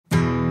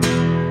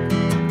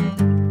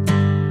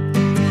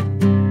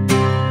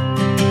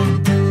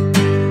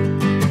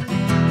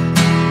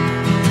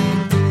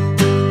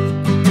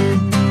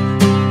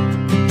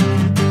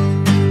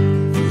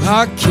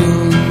I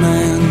killed a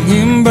man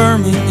in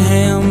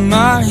Birmingham.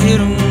 I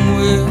hit him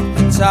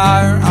with a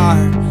tire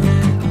iron.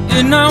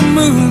 Did not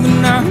move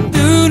and I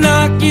do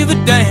not give a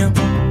damn.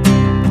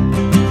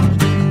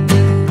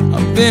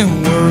 I've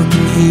been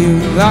working here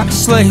like a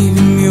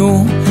slavin'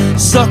 mule,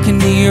 sucking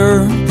the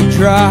earth, the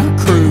dry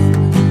crude,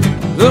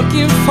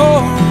 looking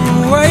for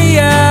a way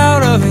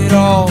out of it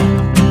all.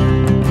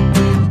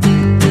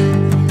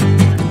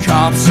 The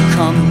cops are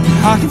coming,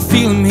 I can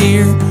feel them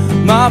here.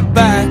 My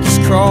back is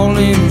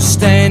crawling, I'm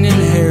standing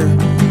here.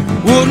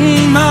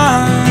 Wouldn't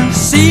mind to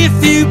see a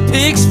few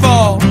pigs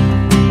fall.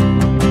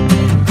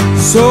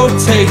 So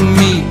take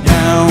me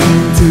down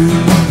to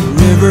the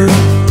river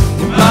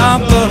with my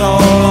blood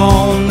all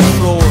on the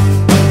floor.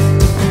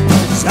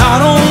 'Cause I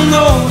don't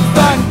know if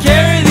I can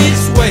carry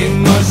this weight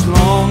much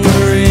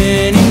longer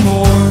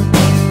anymore.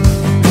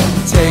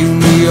 Take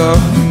me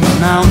up the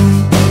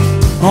mountain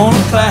on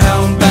a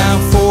cloud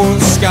bound for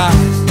the sky.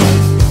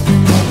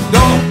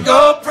 Don't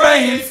go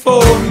praying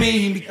for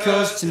me,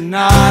 because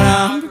tonight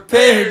I'm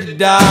prepared to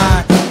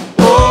die.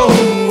 Oh,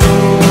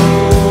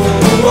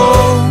 oh,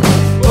 oh,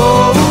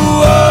 oh,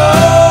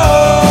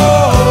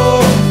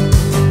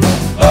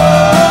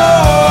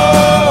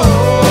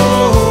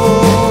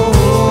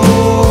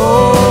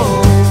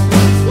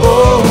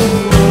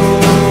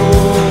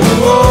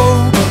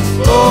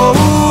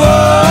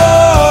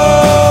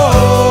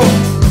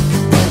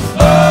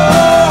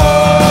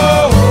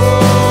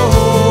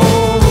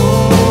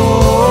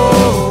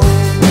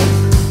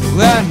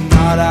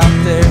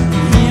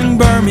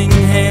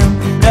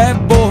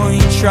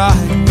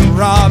 tried to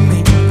rob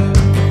me.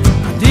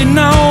 I did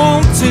not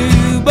want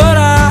to, but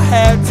I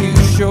had to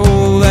show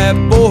that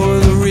boy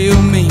the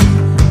real me.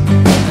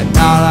 At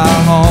night I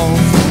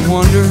often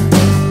wonder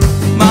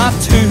my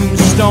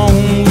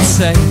tombstone would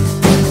say.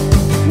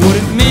 Would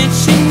it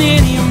mention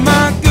any of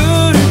my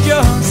good or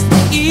just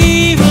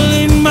evil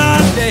in my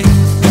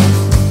days?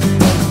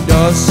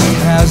 Dust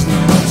has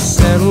not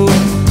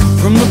settled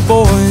from the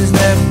boys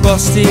that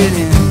busted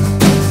in.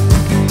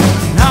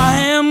 And I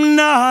am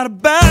not a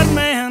bad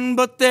man,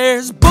 but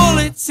there's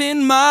bullets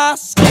in my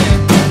skin.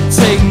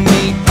 Take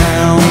me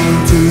down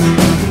to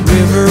the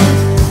river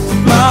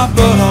with my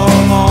blood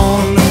all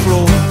on the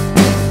floor.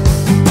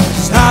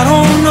 'Cause I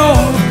don't know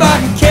if I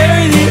can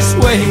carry this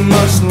weight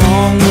much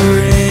longer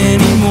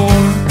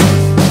anymore.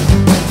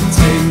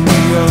 Take me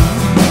up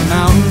the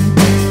mountain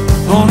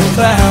on a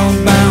cloud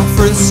bound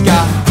for the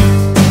sky.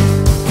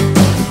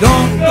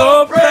 Don't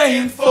go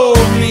praying for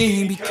me,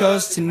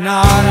 because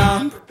tonight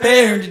I'm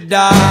prepared to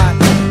die.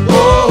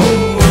 Oh,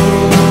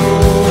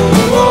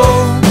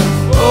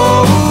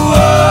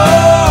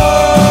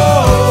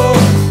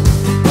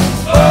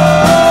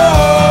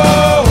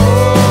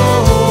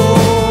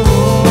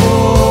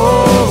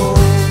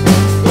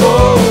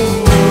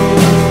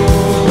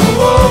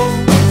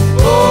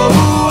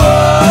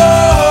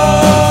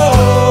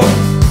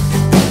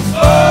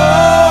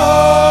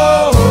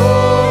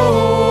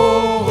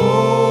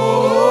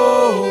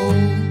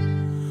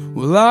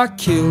 well, I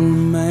killed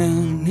a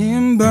man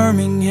in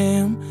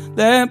Birmingham.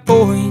 That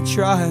boy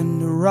tried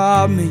to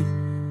rob me.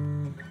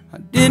 I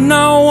did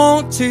not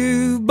want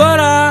to, but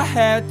I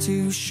had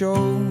to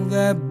show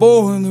that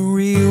boy the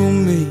real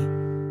me.